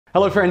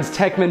Hello friends,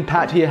 Techman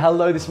Pat here.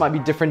 Hello, this might be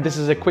different. This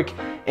is a quick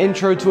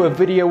intro to a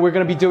video we're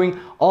going to be doing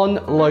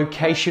on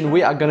location.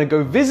 We are going to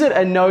go visit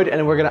a node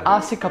and we're going to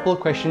ask a couple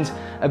of questions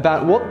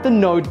about what the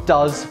node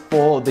does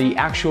for the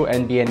actual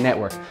NBN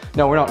network.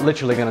 No, we're not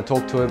literally going to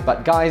talk to it,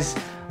 but guys,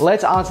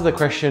 let's answer the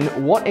question,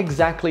 what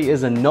exactly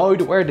is a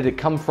node, where did it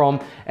come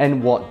from,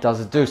 and what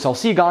does it do? So I'll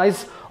see you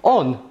guys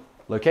on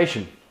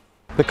location.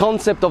 The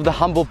concept of the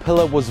humble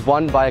pillar was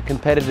won by a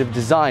competitive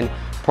design,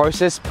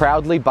 processed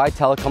proudly by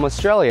Telecom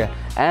Australia,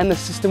 and the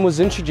system was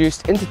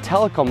introduced into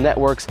telecom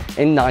networks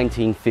in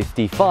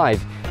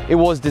 1955. It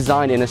was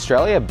designed in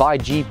Australia by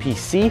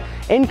GPC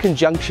in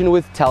conjunction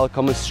with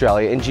Telecom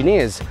Australia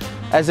engineers.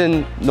 As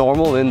in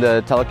normal in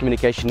the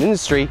telecommunication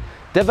industry,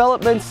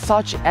 developments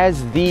such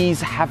as these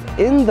have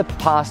in the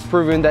past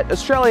proven that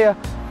Australia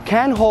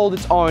can hold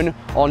its own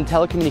on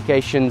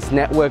telecommunications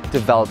network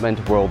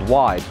development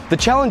worldwide. The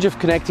challenge of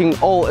connecting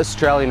all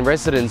Australian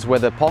residents,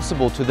 whether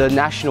possible, to the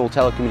national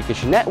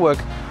telecommunication network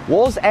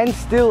was and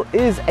still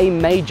is a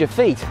major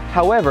feat.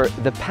 However,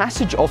 the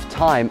passage of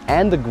time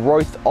and the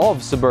growth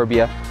of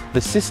suburbia,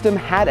 the system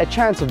had a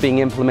chance of being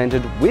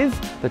implemented with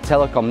the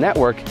telecom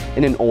network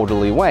in an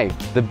orderly way.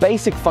 The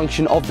basic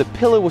function of the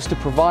pillar was to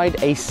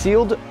provide a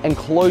sealed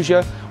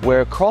enclosure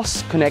where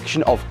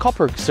cross-connection of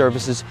copper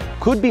services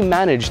could be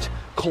managed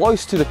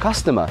close to the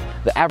customer,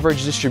 the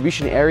average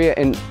distribution area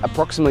in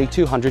approximately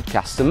 200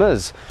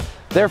 customers.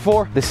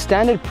 Therefore, the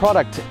standard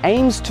product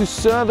aims to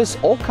service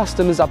all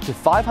customers up to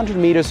 500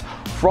 meters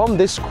from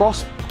this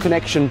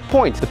cross-connection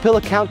point. The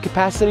pillar count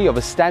capacity of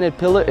a standard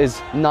pillar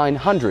is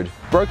 900.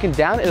 Broken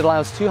down, it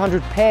allows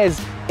 200 pairs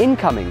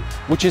incoming,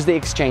 which is the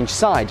exchange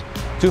side,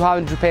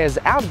 200 pairs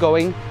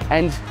outgoing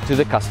and to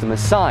the customer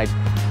side,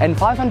 and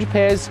 500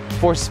 pairs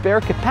for spare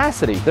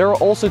capacity. There are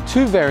also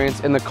two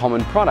variants in the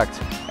common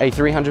product, a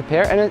 300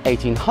 pair and an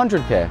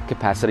 1800 pair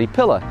capacity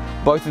pillar.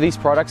 Both of these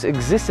products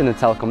exist in the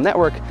telecom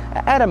network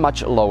at a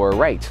much lower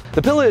rate.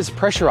 The pillar is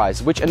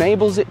pressurized, which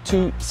enables it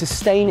to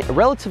sustain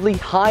relatively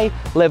high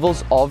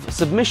levels of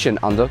submission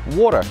under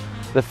water.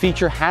 The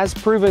feature has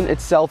proven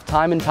itself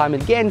time and time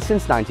again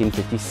since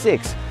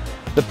 1956.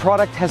 The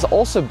product has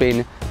also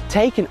been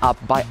taken up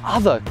by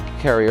other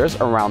carriers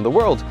around the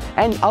world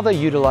and other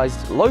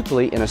utilized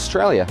locally in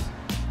Australia.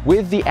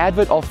 With the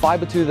advent of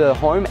fiber to the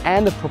home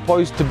and the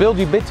proposed to build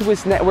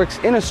ubiquitous networks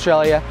in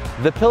Australia,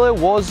 the pillar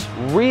was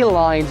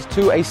realigned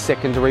to a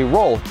secondary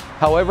role.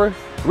 However,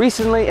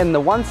 recently,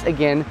 and once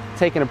again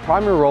taken a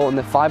primary role in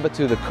the fiber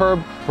to the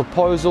curb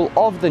proposal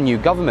of the new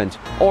government,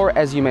 or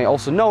as you may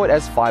also know it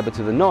as fiber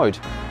to the node.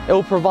 It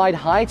will provide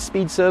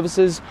high-speed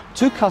services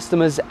to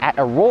customers at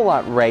a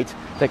rollout rate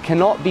that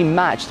cannot be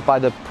matched by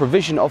the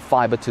provision of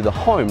fiber to the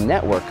home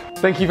network.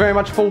 Thank you very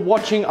much for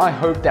watching. I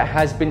hope that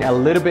has been a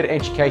little bit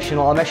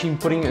educational. I'm actually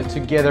putting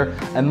together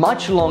a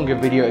much longer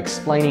video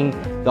explaining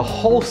the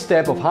whole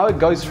step of how it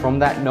goes from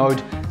that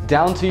node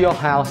down to your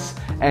house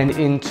and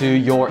into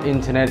your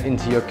internet,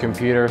 into your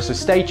computer. So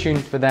stay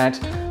tuned for that.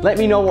 Let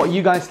me know what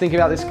you guys think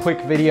about this quick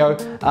video.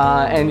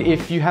 And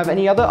if you have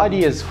any other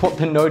ideas what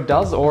the node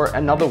does or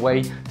another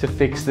way to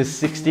fix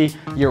this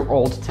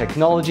 60-year-old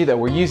technology that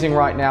we're using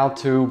right now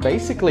to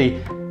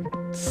basically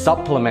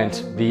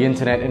supplement the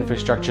internet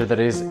infrastructure that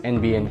is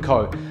NBN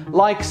Co.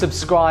 Like,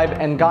 subscribe,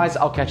 and guys,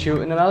 I'll catch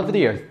you in another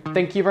video.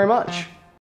 Thank you very much.